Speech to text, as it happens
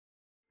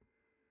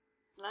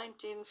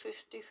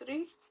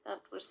1953.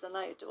 That was the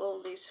night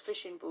all these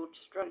fishing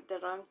boats dragged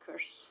their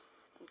anchors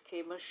and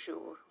came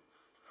ashore.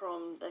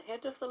 From the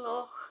head of the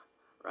loch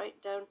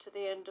right down to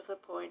the end of the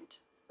point,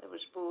 there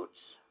was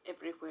boats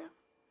everywhere.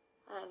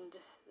 And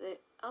the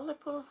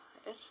Ullapool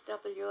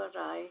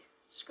SWRI,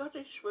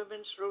 Scottish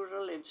Women's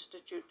Rural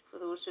Institute, for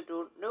those who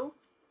don't know,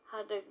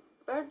 had a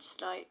bird's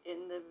night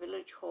in the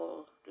village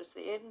hall. It was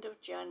the end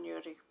of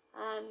January.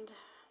 And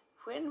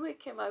when we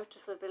came out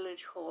of the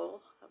village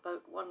hall,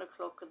 about 1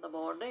 o'clock in the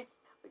morning,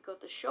 we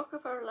got the shock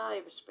of our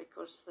lives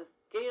because the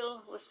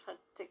gale had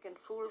taken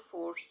full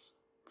force,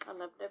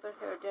 and I've never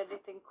heard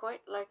anything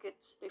quite like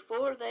it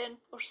before then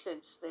or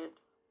since then.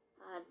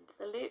 And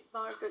the late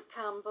Margaret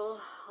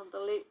Campbell and the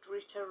late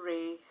Rita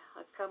Ray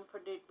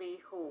accompanied me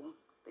home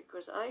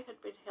because I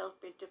had been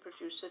helping to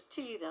produce a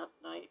tea that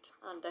night,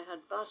 and I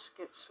had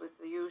baskets with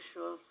the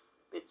usual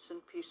bits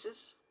and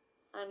pieces.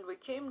 And we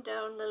came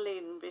down the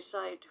lane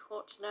beside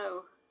what's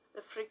now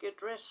the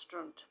Frigate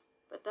restaurant,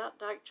 but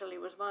that actually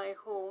was my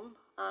home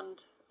and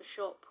the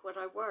shop where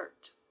I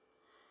worked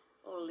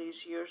all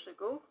these years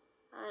ago.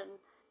 And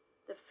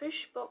the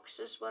fish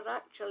boxes were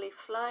actually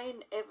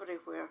flying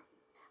everywhere,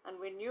 and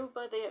we knew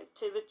by the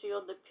activity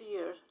on the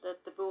pier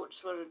that the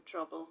boats were in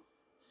trouble.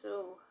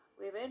 So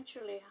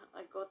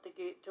I got the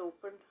gate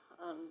open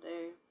and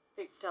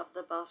picked up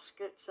the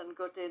baskets and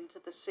got into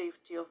the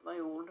safety of my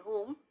own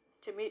home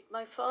to meet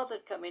my father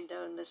coming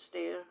down the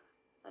stair,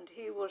 and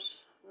he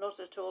was not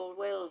at all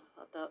well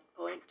at that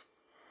point.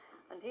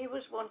 And he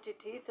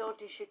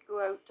thought he should go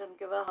out and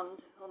give a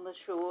hand on the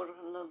shore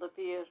and on the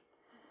pier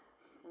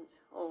and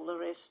all the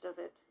rest of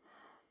it.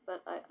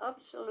 But I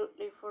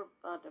absolutely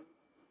forbade him.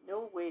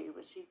 No way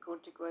was he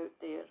going to go out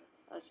there.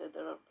 I said,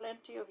 there are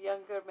plenty of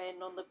younger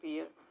men on the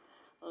pier,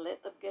 and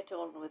let them get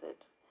on with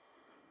it.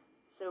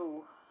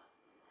 So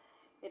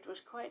it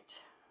was quite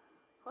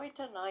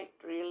a night,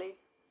 really.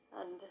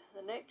 And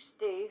the next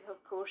day,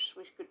 of course,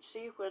 we could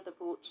see where the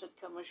boats had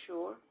come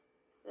ashore.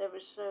 There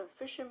was a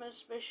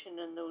fisherman's mission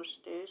in those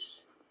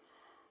days,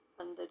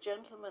 and the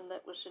gentleman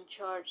that was in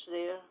charge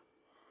there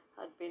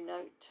had been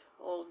out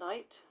all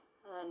night.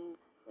 And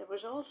there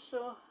was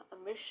also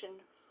a mission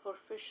for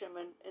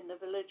fishermen in the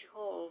village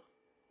hall,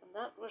 and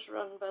that was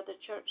run by the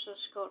Church of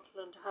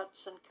Scotland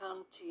huts and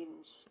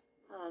canteens.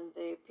 And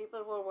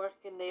people were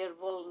working there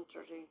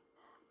voluntarily,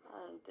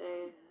 and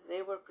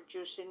they were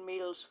producing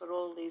meals for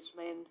all these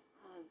men,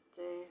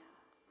 and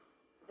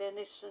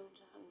venison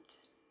and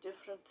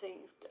different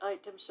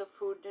items of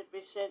food had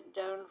been sent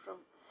down from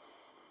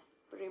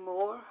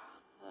Bremore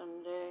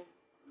and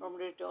from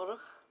Redorach,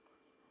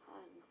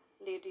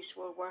 and ladies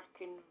were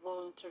working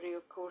voluntary,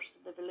 of course,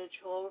 in the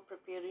village hall,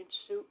 preparing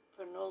soup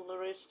and all the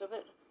rest of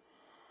it.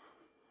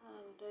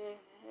 And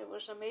it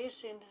was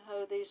amazing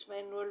how these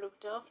men were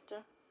looked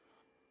after.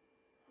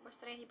 Was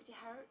there anybody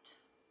hurt?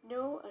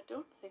 No, I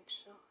don't think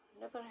so.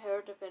 Never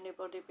heard of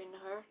anybody being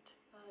hurt.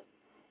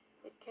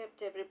 It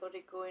kept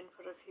everybody going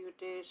for a few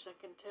days, I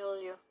can tell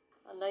you.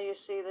 And now you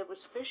see, there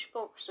was fish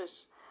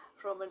boxes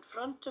from in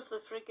front of the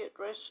Frigate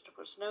restaurant,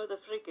 was now the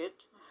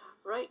Frigate,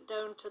 right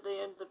down to the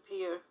end of the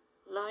pier.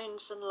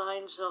 Lines and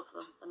lines of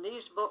them. And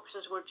these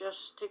boxes were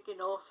just sticking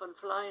off and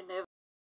flying everywhere.